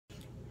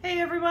Hey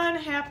everyone,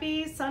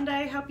 happy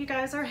Sunday. Hope you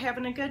guys are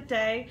having a good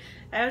day.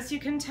 As you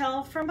can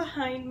tell from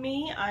behind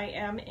me, I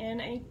am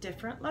in a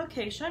different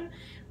location.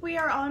 We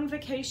are on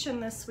vacation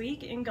this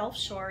week in Gulf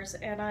Shores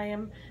and I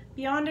am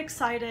beyond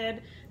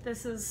excited.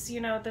 This is,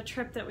 the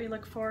trip that we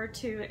look forward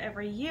to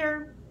every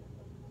year.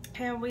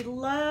 And we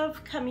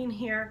love coming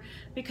here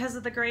because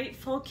of the great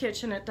full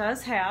kitchen it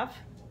does have.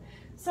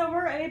 So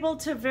we're able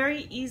to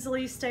very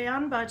easily stay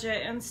on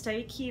budget and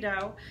stay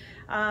keto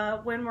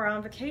when we're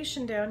on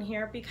vacation down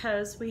here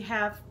because we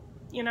have,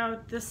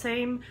 the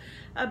same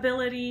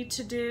ability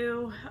to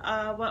do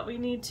what we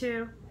need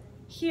to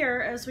here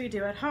as we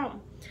do at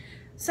home.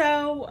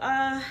 So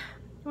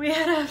we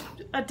had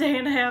a day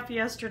and a half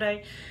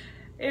yesterday.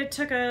 It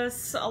took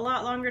us a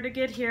lot longer to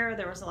get here.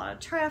 There was a lot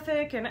of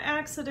traffic and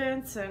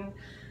accidents and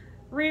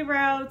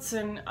reroutes,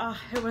 and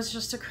it was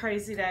just a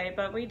crazy day.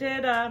 But we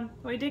did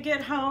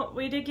get home.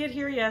 We did get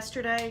here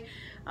yesterday.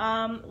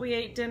 We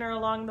ate dinner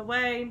along the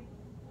way.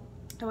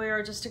 We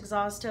were just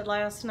exhausted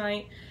last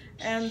night,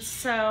 and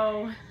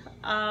so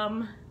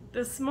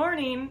this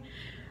morning,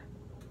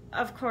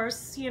 of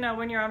course,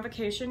 when you're on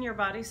vacation, your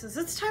body says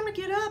it's time to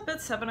get up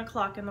at 7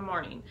 o'clock in the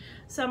morning.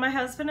 So my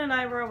husband and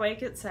I were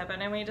awake at 7,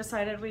 and we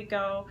decided we'd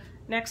go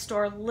next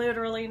door,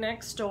 literally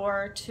next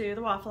door to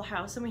the Waffle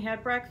House, and we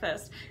had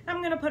breakfast.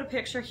 I'm going to put a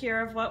picture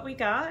here of what we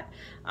got.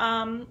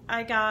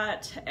 I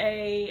got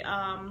a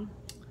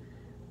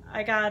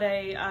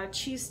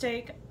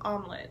cheesesteak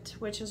omelet,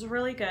 which is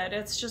really good.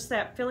 It's just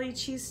that Philly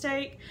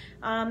cheesesteak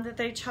that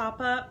they chop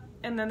up,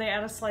 and then they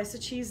add a slice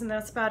of cheese, and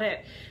that's about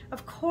it.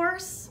 Of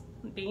course,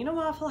 being a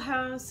Waffle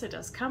House, it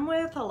does come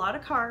with a lot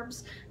of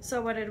carbs.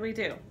 So what did we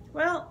do?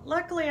 Well,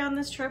 luckily on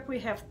this trip we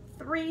have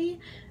 3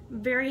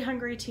 very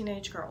hungry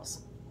teenage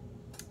girls,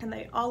 and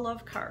they all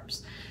love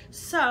carbs.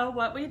 So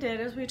what we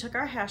did is we took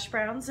our hash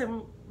browns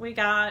and we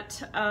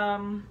got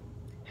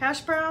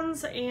hash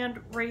browns and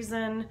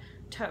raisin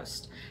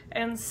toast.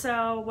 And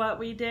so what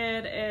we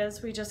did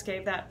is we just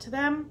gave that to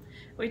them.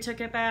 We took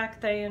it back.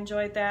 They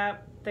enjoyed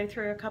that. They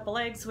threw a couple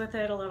eggs with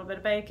it, a little bit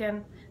of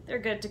bacon. They're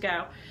good to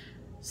go.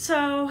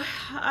 So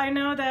I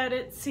know that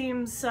it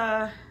seems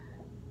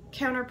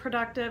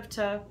counterproductive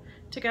to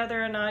go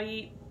there and not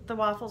eat the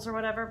waffles or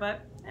whatever,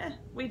 but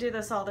we do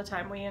this all the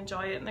time. We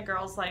enjoy it, and the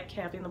girls like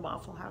having the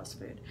Waffle House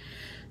food.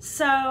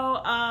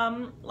 So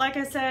like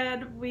I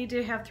said, we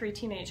do have 3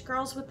 teenage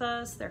girls with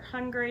us. They're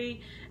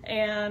hungry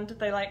and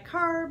they like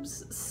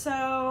carbs.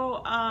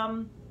 So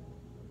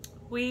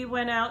we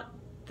went out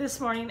this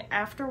morning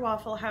after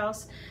Waffle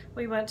House.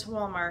 We went to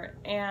Walmart,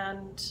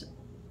 and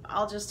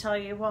I'll just tell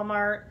you,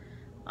 Walmart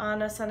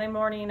on a Sunday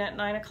morning at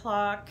 9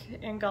 o'clock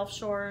in Gulf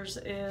Shores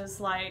is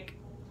like,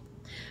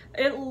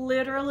 it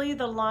literally,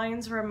 the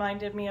lines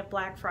reminded me of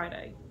Black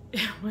Friday.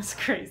 It was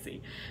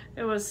crazy.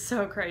 It was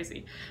so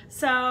crazy.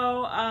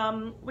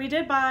 So we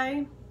did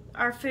buy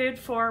our food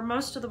for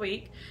most of the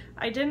week.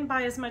 I didn't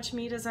buy as much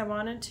meat as I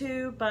wanted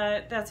to,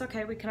 but that's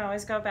okay. We can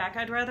always go back.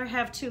 I'd rather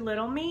have too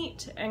little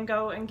meat and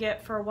go and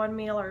get for 1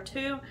 meal or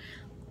 2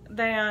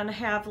 than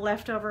have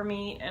leftover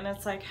meat, and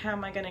it's like, how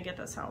am I going to get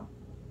this home?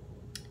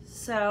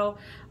 So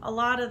a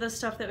lot of the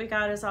stuff that we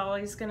got is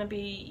always going to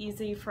be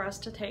easy for us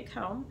to take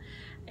home.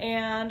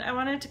 And I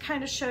wanted to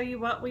kind of show you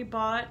what we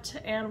bought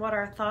and what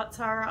our thoughts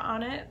are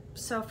on it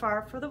so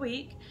far for the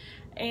week.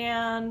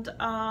 And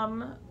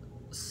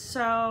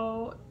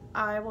so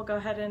I will go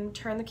ahead and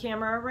turn the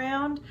camera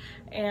around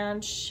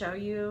and show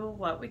you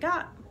what we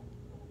got.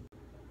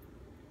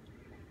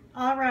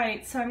 All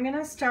right, so I'm going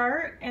to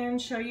start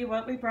and show you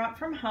what we brought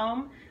from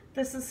home.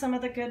 This is some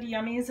of the good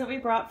yummies that we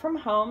brought from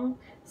home.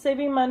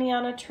 Saving money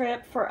on a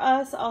trip for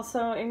us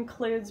also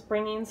includes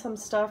bringing some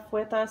stuff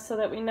with us so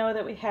that we know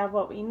that we have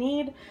what we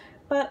need,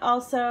 but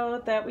also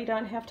that we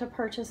don't have to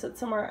purchase it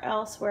somewhere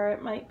else where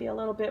it might be a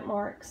little bit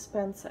more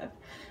expensive.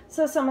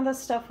 So some of the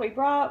stuff we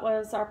brought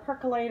was our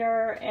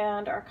percolator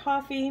and our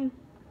coffee.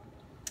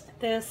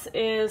 This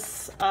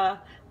is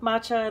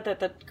matcha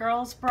that the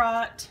girls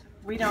brought.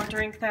 We don't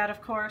drink that,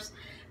 of course.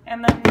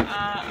 And then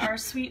our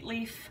sweet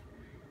leaf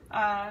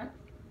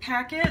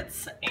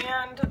packets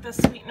and the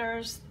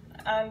sweeteners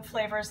and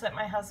flavors that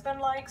my husband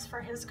likes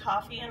for his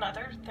coffee and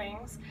other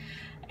things,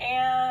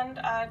 and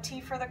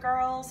tea for the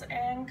girls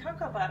and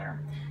cocoa butter.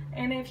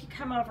 And if you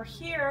come over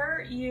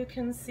here, you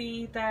can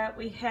see that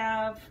we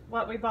have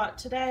what we bought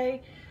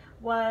today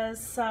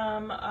was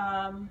some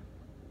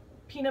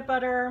peanut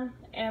butter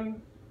and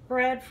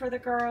bread for the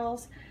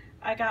girls.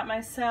 I got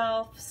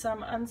myself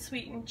some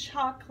unsweetened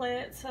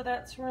chocolate, so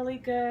that's really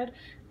good.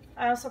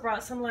 I also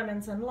brought some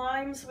lemons and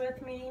limes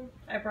with me.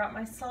 I brought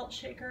my salt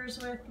shakers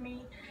with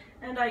me,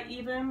 and I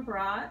even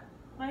brought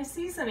my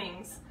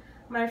seasonings.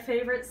 My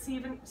favorite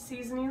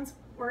seasonings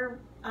were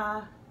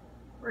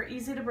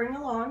easy to bring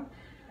along,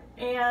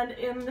 and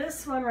in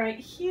this one right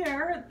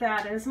here,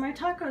 that is my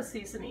taco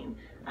seasoning.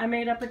 I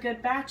made up a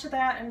good batch of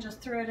that and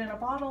just threw it in a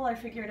bottle. I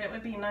figured it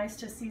would be nice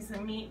to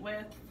season meat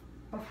with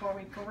before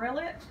we grill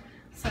it.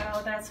 So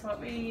that's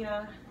what we've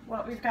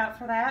got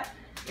for that.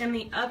 In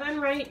the oven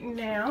right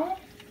now,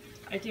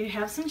 I do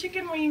have some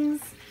chicken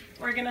wings.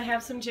 We're gonna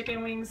have some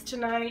chicken wings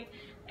tonight,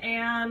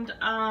 And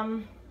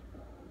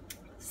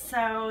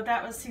so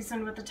that was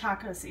seasoned with the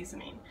taco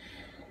seasoning.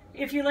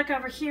 If you look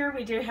over here,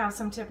 we do have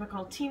some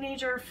typical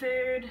teenager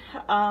food,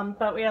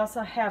 but we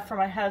also have for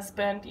my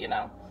husband, you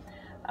know,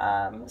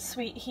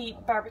 sweet heat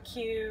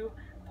barbecue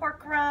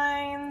pork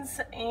rinds,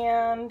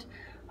 and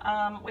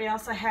we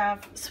also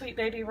have Sweet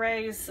Baby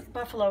Ray's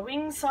buffalo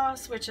wing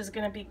sauce, which is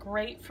going to be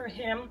great for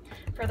him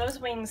for those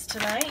wings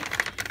tonight.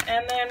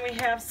 And then we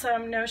have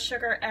some no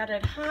sugar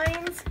added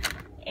Heinz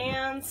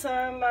and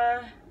some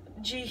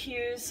G.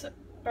 Hughes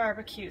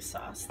barbecue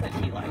sauce that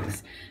he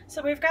likes.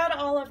 So we've got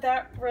all of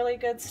that really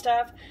good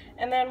stuff.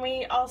 And then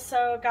we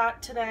also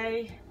got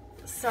today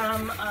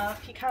some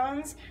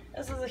pecans.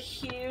 This is a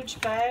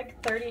huge bag,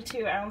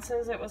 32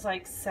 ounces. It was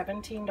like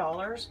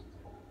 $17.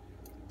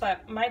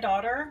 But my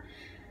daughter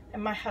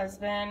and my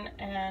husband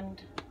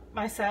and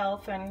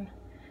myself, and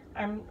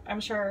I'm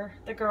sure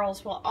the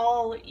girls will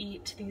all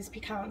eat these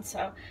pecans,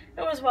 so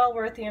it was well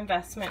worth the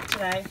investment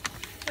today.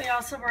 We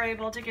also were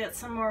able to get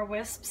some more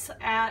wisps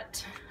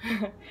at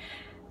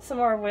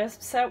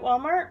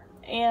Walmart,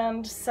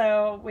 and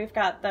so we've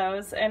got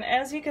those. And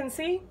as you can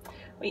see,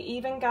 we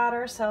even got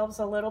ourselves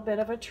a little bit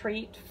of a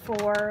treat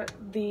for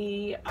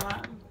the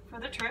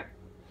trip.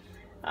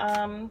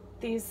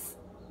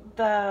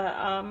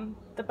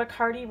 The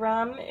Bacardi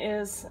rum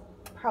is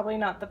probably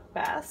not the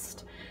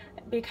best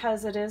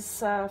because it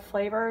is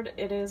flavored.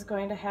 It is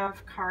going to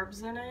have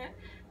carbs in it,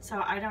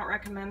 so I don't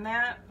recommend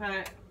that.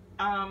 But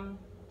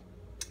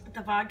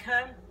the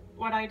vodka,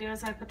 what I do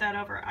is I put that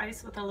over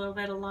ice with a little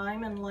bit of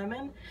lime and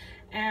lemon,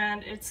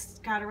 and it's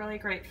got a really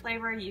great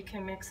flavor. You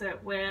can mix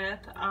it with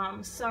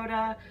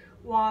soda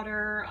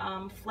water,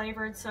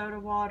 flavored soda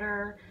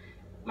water.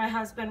 My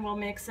husband will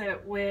mix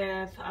it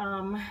with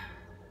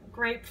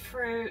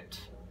grapefruit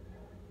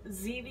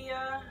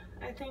Zevia,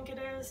 I think it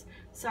is.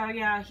 So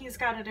yeah, he's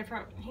got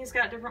different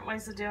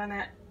ways of doing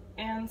that.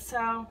 And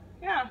so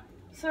yeah,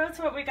 so that's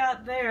what we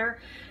got there.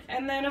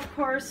 And then of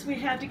course we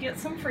had to get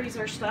some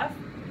freezer stuff.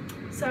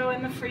 So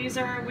in the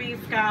freezer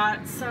we've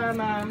got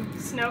some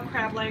snow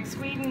crab legs.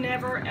 We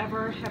never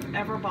have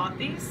ever bought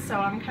these, so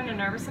I'm kind of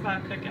nervous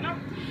about cooking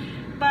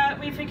them. But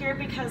we figured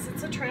because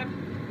it's a trip,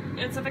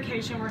 it's a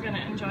vacation, we're going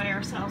to enjoy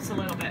ourselves a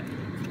little bit.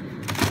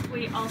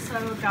 We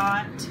also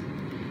got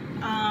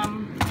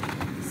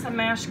some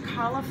mashed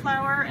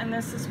cauliflower, and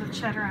this is with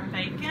cheddar and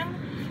bacon.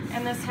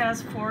 And this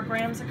has 4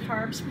 grams of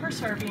carbs per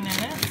serving in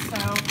it,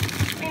 so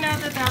we know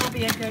that that'll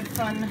be a good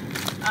fun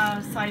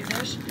side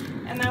dish.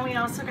 And then we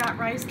also got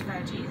rice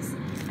veggies,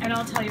 and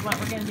I'll tell you what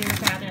we're going to do with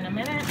that in a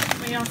minute.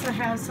 We also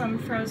have some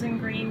frozen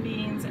green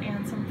beans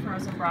and some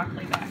frozen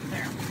broccoli back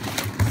there.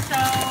 So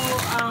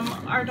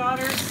our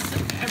daughters,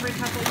 every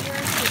couple of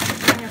years, get to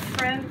bring a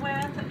friend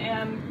with,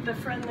 and the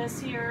friend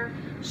this year,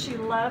 she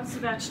loves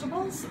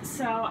vegetables,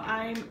 so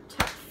I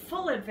took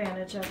full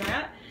advantage of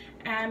that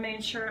and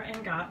made sure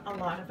and got a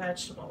lot of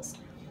vegetables.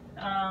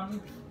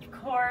 Of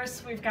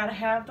course, we've got to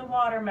have the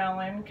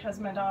watermelon because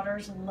my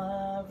daughters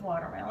love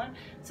watermelon,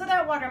 so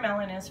that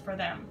watermelon is for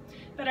them.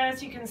 But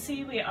as you can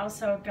see, we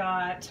also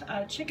got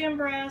chicken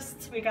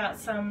breasts, we got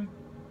some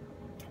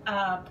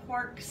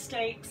pork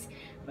steaks,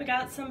 we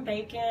got some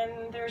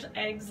bacon, there's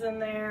eggs in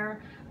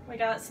there, we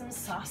got some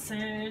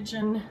sausage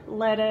and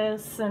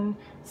lettuce and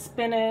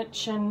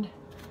spinach, and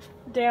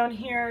down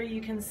here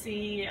you can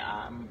see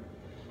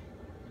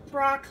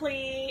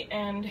broccoli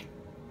and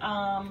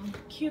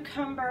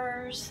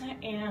cucumbers,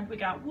 and we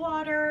got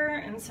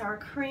water and sour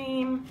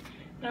cream,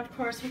 and of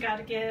course we got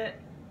to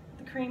get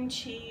the cream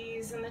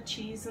cheese and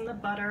the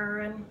butter,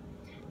 and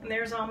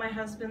there's all my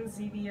husband's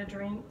Zevia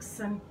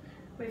drinks, and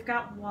we've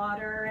got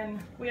water.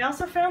 And we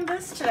also found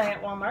this today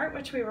at Walmart,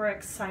 which we were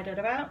excited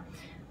about.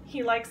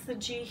 He likes the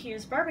G.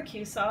 Hughes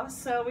barbecue sauce,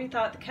 so we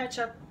thought the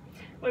ketchup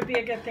would be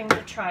a good thing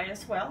to try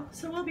as well,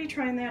 so we'll be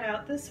trying that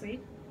out this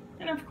week.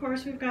 And of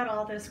course we've got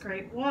all this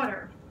great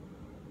water.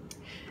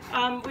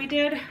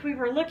 We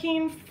were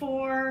looking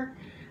for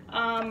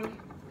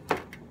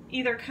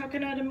either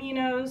coconut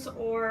aminos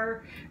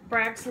or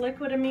Bragg's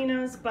liquid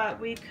aminos, but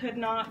we could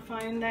not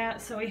find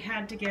that, so we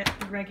had to get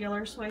the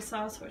regular soy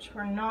sauce, which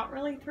we're not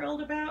really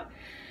thrilled about.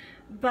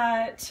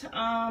 But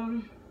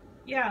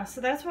yeah,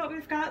 so that's what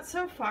we've got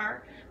so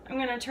far. I'm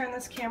going to turn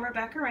this camera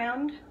back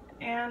around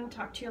and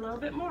talk to you a little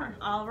bit more.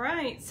 All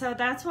right, so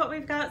that's what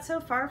we've got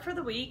so far for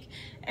the week.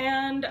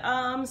 And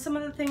some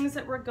of the things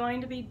that we're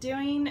going to be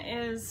doing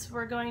is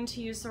we're going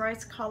to use the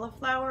rice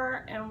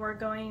cauliflower, and we're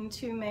going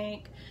to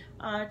make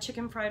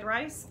chicken fried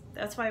rice.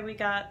 That's why we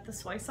got the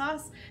soy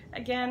sauce.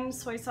 Again,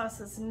 soy sauce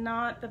is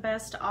not the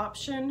best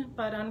option,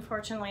 but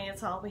unfortunately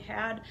it's all we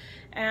had,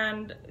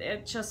 and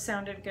it just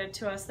sounded good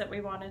to us that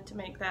we wanted to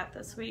make that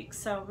this week,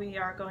 so we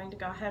are going to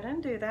go ahead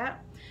and do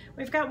that.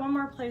 We've got one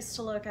more place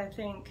to look, I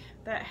think,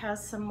 that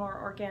has some more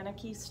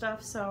organic-y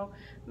stuff, so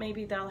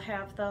maybe they'll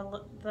have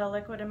the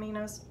liquid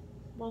aminos.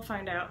 We'll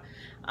find out.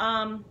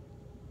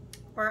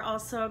 We're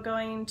also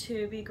going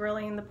to be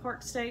grilling the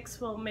pork steaks.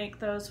 We'll make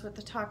those with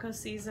the taco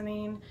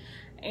seasoning.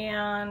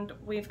 And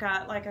we've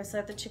got, like I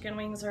said, the chicken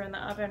wings are in the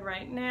oven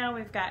right now.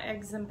 We've got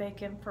eggs and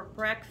bacon for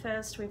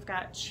breakfast. We've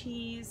got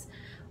cheese.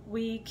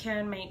 We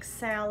can make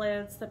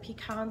salads. The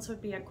pecans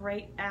would be a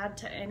great add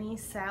to any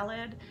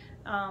salad.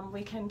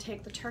 We can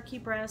take the turkey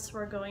breasts,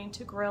 we're going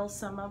to grill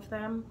some of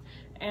them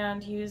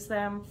and use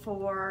them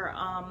for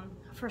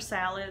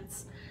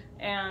salads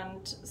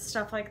and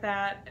stuff like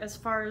that. As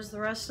far as the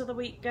rest of the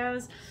week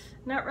goes,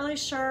 not really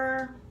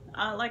sure.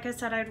 Like I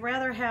said, I'd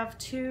rather have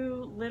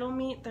too little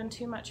meat than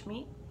too much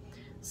meat.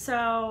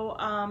 So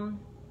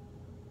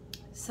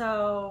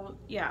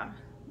yeah,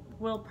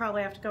 we'll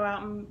probably have to go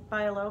out and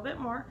buy a little bit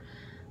more.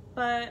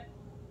 But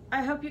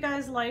I hope you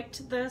guys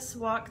liked this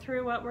walk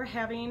through what we're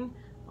having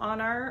on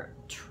our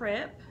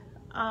trip.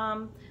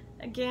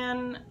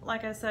 Again,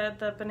 like I said,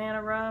 the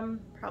banana rum,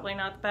 probably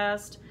not the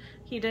best.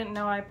 He didn't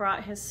know I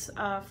brought his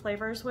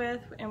flavors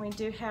with, and we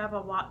do have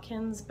a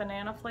Watkins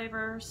banana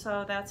flavor,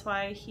 so that's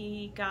why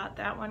he got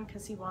that one,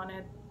 because he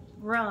wanted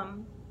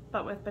rum,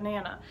 but with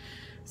banana.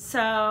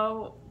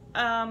 So,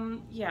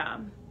 yeah.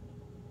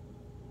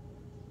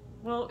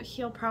 Well,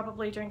 he'll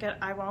probably drink it.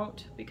 I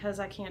won't, because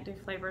I can't do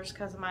flavors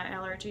because of my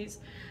allergies.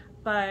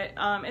 But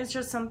it's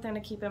just something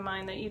to keep in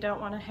mind, that you don't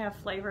want to have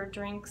flavored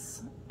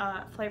drinks,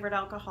 flavored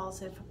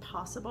alcohols if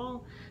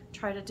possible.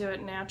 Try to do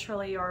it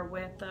naturally, or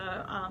with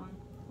the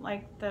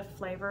like the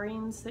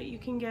flavorings that you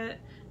can get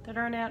that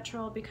are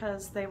natural,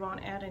 because they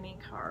won't add any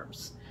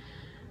carbs.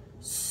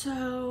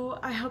 So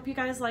I hope you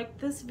guys liked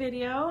this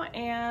video,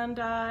 and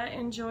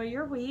enjoy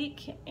your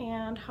week,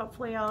 and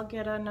hopefully I'll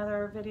get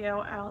another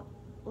video out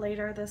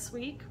later this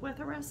week with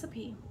a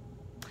recipe.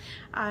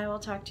 I will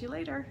talk to you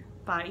later.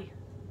 Bye.